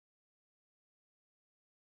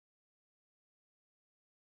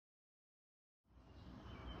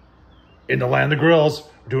In the land of grills,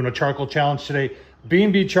 we're doing a charcoal challenge today.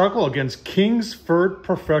 B&B charcoal against Kingsford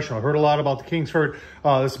Professional. I heard a lot about the Kingsford.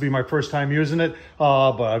 This will be my first time using it,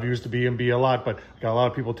 but I've used the B&B a lot, but got a lot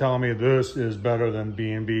of people telling me this is better than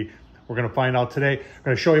B&B. We're going to find out today. I'm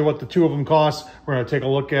going to show you what the two of them cost. We're going to take a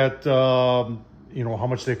look at, you know, how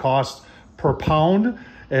much they cost per pound.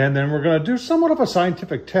 And then we're going to do somewhat of a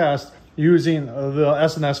scientific test using the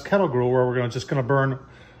S&S kettle grill, where we're just going to burn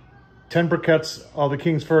 10 briquettes of the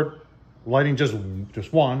Kingsford, lighting just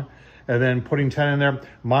one, and then putting 10 in there,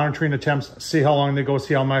 monitoring the temps, see how long they go,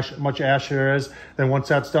 see how much ash there is. Then once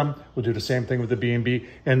that's done, we'll do the same thing with the B&B.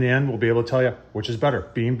 In the end, we'll be able to tell you which is better,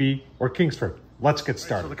 B&B or Kingsford. Let's get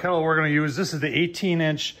started. So the kettle we're going to use, this is the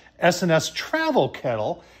 18-inch S&S travel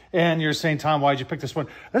kettle. And you're saying, Tom, why'd you pick this one?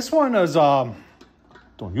 This one is,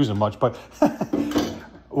 don't use it much, but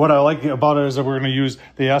what I like about it is that we're going to use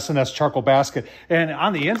the S&S charcoal basket. And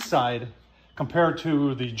on the inside, compared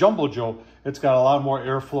to the Jumbo Joe, it's got a lot more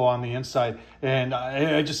airflow on the inside. And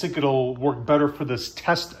I just think it'll work better for this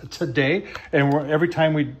test today. And every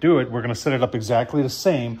time we do it, we're going to set it up exactly the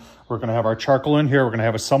same. We're going to have our charcoal in here. We're going to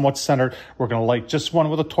have it somewhat centered. We're going to light just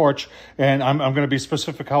one with a torch. And I'm going to be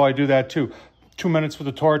specific how I do that too. 2 minutes with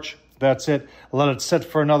a torch. That's it. Let it sit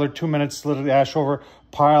for another 2 minutes. Let it ash over.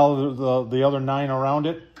 Pile the other 9 around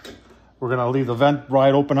it. We're going to leave the vent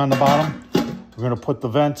right open on the bottom. We're going to put the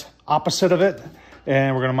vent opposite of it,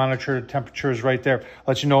 and we're going to monitor the temperatures right there.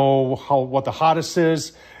 Let you know what the hottest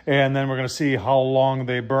is, and then we're going to see how long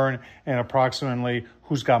they burn and approximately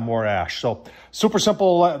who's got more ash. So super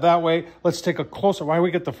simple that way. Let's take a closer, while we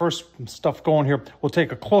get the first stuff going here, we'll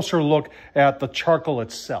take a closer look at the charcoal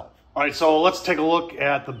itself. All right, so let's take a look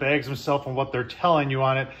at the bags themselves and what they're telling you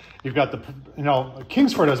on it. You've got the, you know,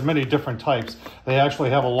 Kingsford has many different types. They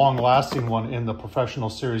actually have a long-lasting one in the professional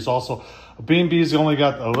series also. B&B's only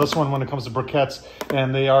got this one when it comes to briquettes,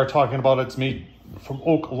 and they are talking about it's made from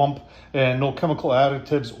oak lump and no chemical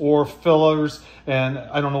additives or fillers. And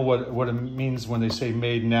I don't know what it means when they say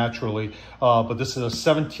made naturally, but this is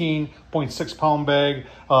a 17.6 pound bag.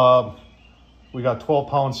 We got 12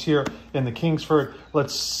 pounds here in the Kingsford.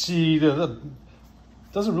 Let's see, it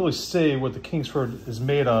doesn't really say what the Kingsford is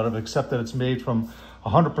made out of, except that it's made from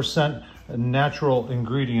 100% natural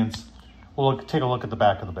ingredients. We'll take a look at the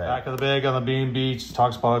back of the bag. Back of the bag on the B&B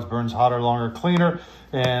talks about it burns hotter, longer, cleaner,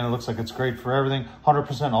 and it looks like it's great for everything.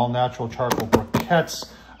 100% all natural charcoal briquettes.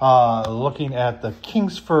 Looking at the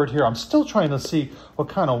Kingsford here, I'm still trying to see what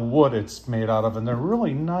kind of wood it's made out of, and they're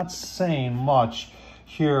really not saying much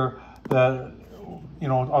here that, you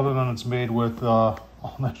know, other than it's made with all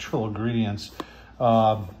natural ingredients.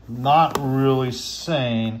 Not really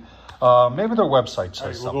saying. Maybe their website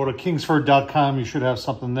says something. We'll go to kingsford.com. You should have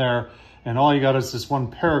something there. And all you got is this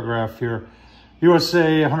one paragraph here.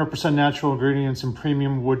 USA, 100% natural ingredients and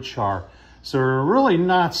premium wood char. So they're really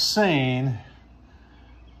not saying what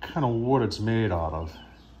kind of wood it's made out of.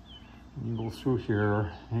 You go through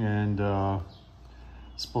here, and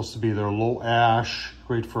it's supposed to be their low ash,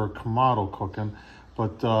 great for Kamado cooking,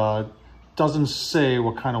 but doesn't say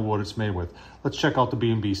what kind of wood it's made with. Let's check out the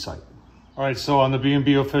B&B site. All right, so on the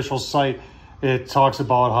B&B official site, it talks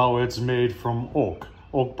about how it's made from oak.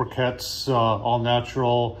 Oak briquettes, all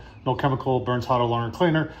natural, no chemical, burns hotter, longer,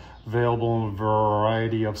 cleaner, available in a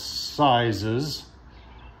variety of sizes.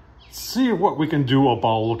 Let's see what we can do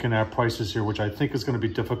about looking at prices here, which I think is going to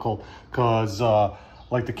be difficult because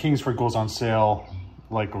like the Kingsford goes on sale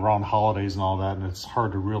like around holidays and all that, and it's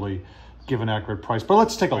hard to really give an accurate price. But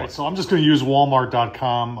let's take a look. So I'm just going to use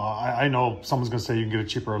walmart.com. I know someone's going to say you can get it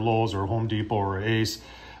cheaper at Lowe's or Home Depot or Ace.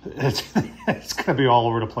 It's going to be all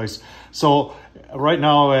over the place. So right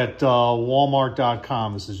now at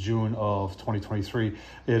walmart.com, this is June of 2023,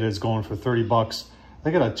 it is going for 30 bucks.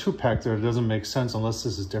 They got a 2-pack there. It doesn't make sense unless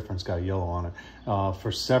this is different. It's got yellow on it.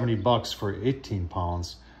 For 70 bucks for 18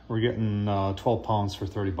 pounds. We're getting 12 pounds for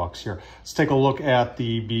 30 bucks here. Let's take a look at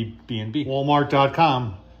the B&B.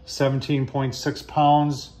 Walmart.com, 17.6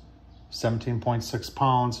 pounds, 17.6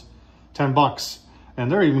 pounds, 10 bucks.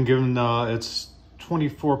 And they're even giving, it's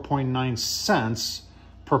 24.9 cents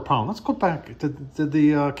per pound. Let's go back. Did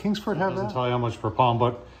the Kingsford have that? Doesn't tell you how much per pound,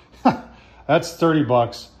 but that's 30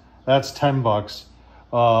 bucks. That's 10 bucks.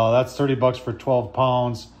 That's 30 bucks for 12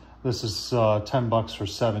 pounds. This is 10 bucks for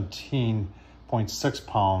 17.6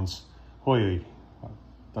 pounds. Holy,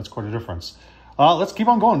 that's quite a difference. Let's keep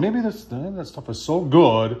on going. Maybe that stuff is so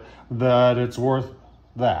good that it's worth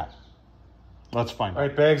that. Let's find out. All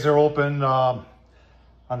right, bags are open.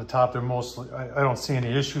 On the top, they're mostly, I don't see any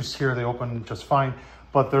issues here. They open just fine.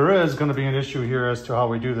 But there is going to be an issue here as to how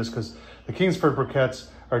we do this, because the Kingsford briquettes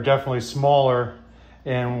are definitely smaller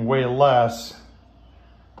and weigh less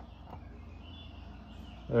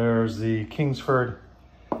There's the Kingsford,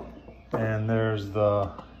 and there's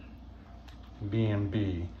the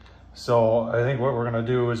B&B. So I think what we're gonna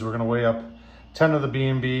do is we're gonna weigh up 10 of the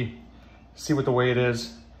B&B, see what the weight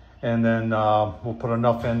is, and then we'll put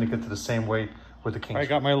enough in to get to the same weight with the Kingsford. I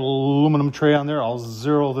got my aluminum tray on there. I'll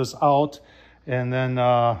zero this out, and then,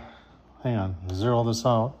 hang on, zero this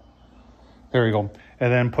out. There you go.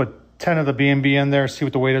 And then put 10 of the B&B in there, see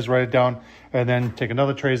what the weight is, write it down, and then take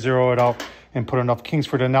another tray, zero it out, and put enough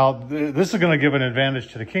Kingsford in. Now, this is going to give an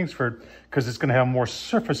advantage to the Kingsford because it's going to have more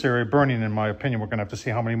surface area burning, in my opinion. We're going to have to see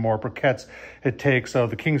how many more briquettes it takes of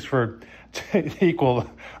the Kingsford to equal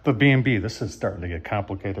the B&B. This is starting to get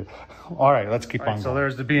complicated. All right, let's keep on going. So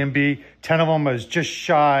there's the B&B. 10 of them is just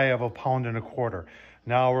shy of 1.25 pounds.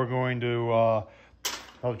 Now we're going to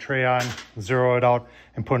another tray on, zero it out,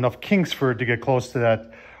 and put enough Kingsford to get close to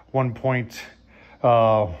that 1.18.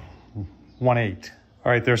 All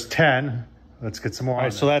right, there's 10. Let's get some more. All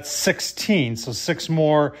right, so that's 16. So 6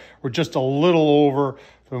 more. We're just a little over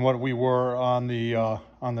than what we were on the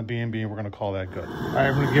B&B. We're going to call that good. All right,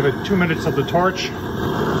 I'm going to give it 2 minutes of the torch. I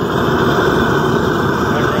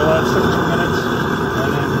realize 2 minutes,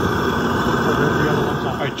 and then put the other ones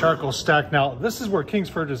on. All right, charcoal stack. Now, this is where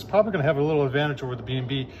Kingsford is probably going to have a little advantage over the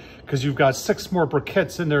B&B because you've got 6 more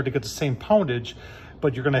briquettes in there to get the same poundage,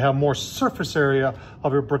 but you're going to have more surface area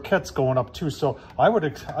of your briquettes going up too. So I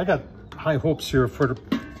got high hopes here for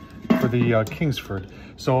the Kingsford.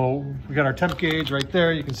 So we got our temp gauge right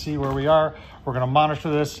there. You can see where we are. We're going to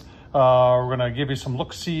monitor this. We're going to give you some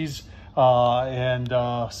look-sees and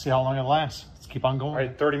see how long it lasts. Let's keep on going. All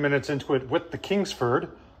right, 30 minutes into it with the Kingsford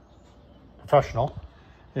Professional,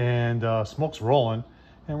 and smoke's rolling,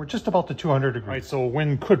 and we're just about to 200 degrees. Right, so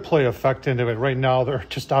wind could play effect into it. Right now, they're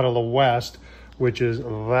just out of the west, which is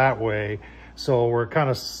that way. So we're kind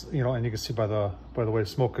of, you know, and you can see by the way the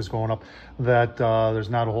smoke is going up that there's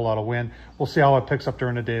not a whole lot of wind. We'll see how it picks up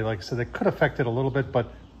during the day. Like I said, it could affect it a little bit,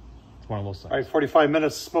 but it's one of those things. All right, 45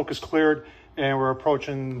 minutes, smoke is cleared, and we're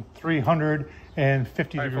approaching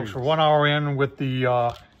 350 degrees. Folks, we're 1 hour in with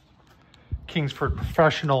the Kingsford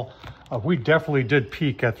Professional. We definitely did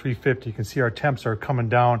peak at 350. You can see our temps are coming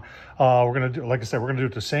down. We're gonna do, like I said, we're gonna do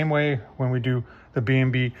it the same way when we do the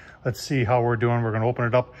B&B. Let's see how we're doing. We're gonna open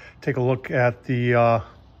it up, take a look at the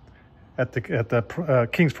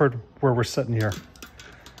Kingsford where we're sitting here.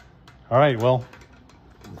 All right, well,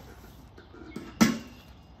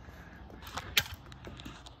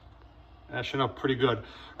 ashing up pretty good.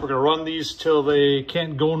 We're gonna run these till they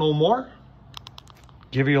can't go no more.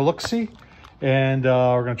 Give you a look-see. And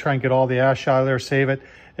we're going to try and get all the ash out of there, save it,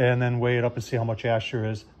 and then weigh it up and see how much ash there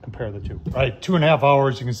is, compare the two. All right, 2.5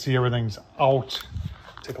 hours, you can see everything's out.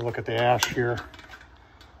 Take a look at the ash here.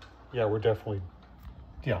 Yeah, we're definitely,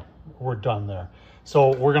 yeah, we're done there.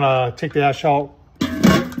 So we're going to take the ash out,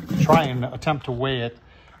 try and attempt to weigh it,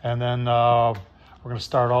 and then we're going to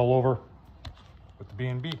start all over with the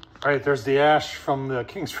B&B. All right, there's the ash from the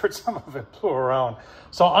Kingsford. Some of it blew around.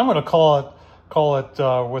 So I'm going to call it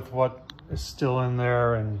with what is still in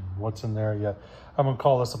there and what's in there yet. I'm gonna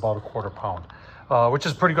call this about 1/4 pound, which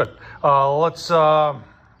is pretty good. Let's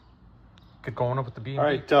get going up with the B&B. All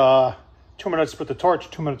right, 2 minutes with the torch,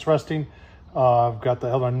 2 minutes resting. I've got the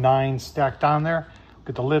other 9 stacked on there.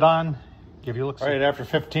 Get the lid on, give you a look. All right, after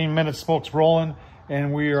 15 minutes, smoke's rolling,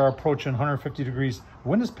 and we are approaching 150 degrees.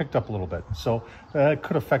 Wind has picked up a little bit, so that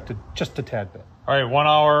could affect it just a tad bit. All right, 1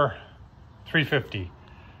 hour, 350.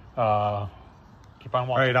 Keep on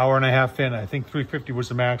watching. All right, 1.5 hours in. I think 350 was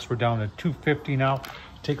the max. We're down to 250 now.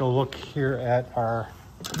 Take a look here at our,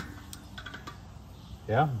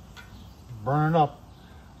 yeah, burning up,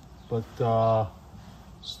 but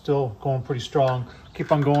still going pretty strong.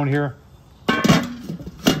 Keep on going here.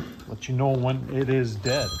 Let you know when it is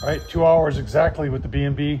dead. All right, 2 hours exactly with the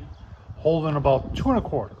B&B, holding about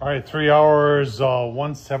 2.25. All right, 3 hours,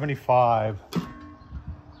 175.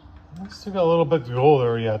 I still got a little bit to go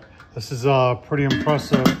there yet. This is pretty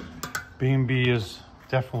impressive. B&B is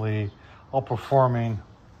definitely outperforming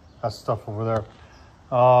that stuff over there.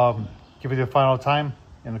 Give you the final time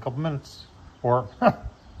in a couple minutes or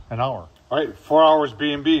an hour. All right, 4 hours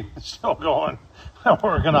B&B, still going.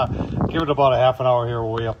 We're gonna give it about a half an hour here.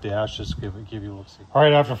 We'll weigh up the ash, just give you a look-see. All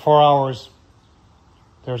right, after 4 hours,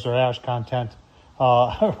 there's our ash content.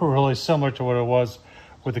 Really similar to what it was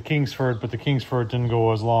with the Kingsford, but the Kingsford didn't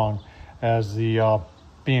go as long as the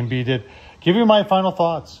B&B did. Give you my final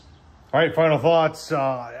thoughts. All right, final thoughts.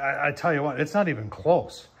 I tell you what, it's not even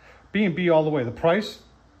close. B&B all the way. The price,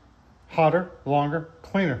 hotter, longer,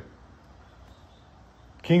 cleaner.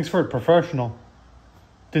 Kingsford Professional,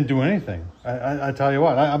 didn't do anything. I tell you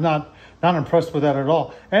what, I'm not impressed with that at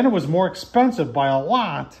all. And it was more expensive by a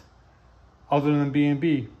lot other than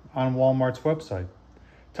B&B on Walmart's website.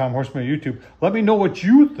 Tom Horsman YouTube. Let me know what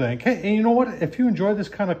you think. Hey, and you know what? If you enjoy this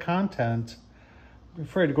kind of content, be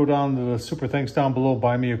afraid to go down to the super thanks down below.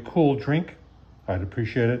 Buy me a cool drink. I'd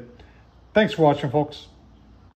appreciate it. Thanks for watching, folks.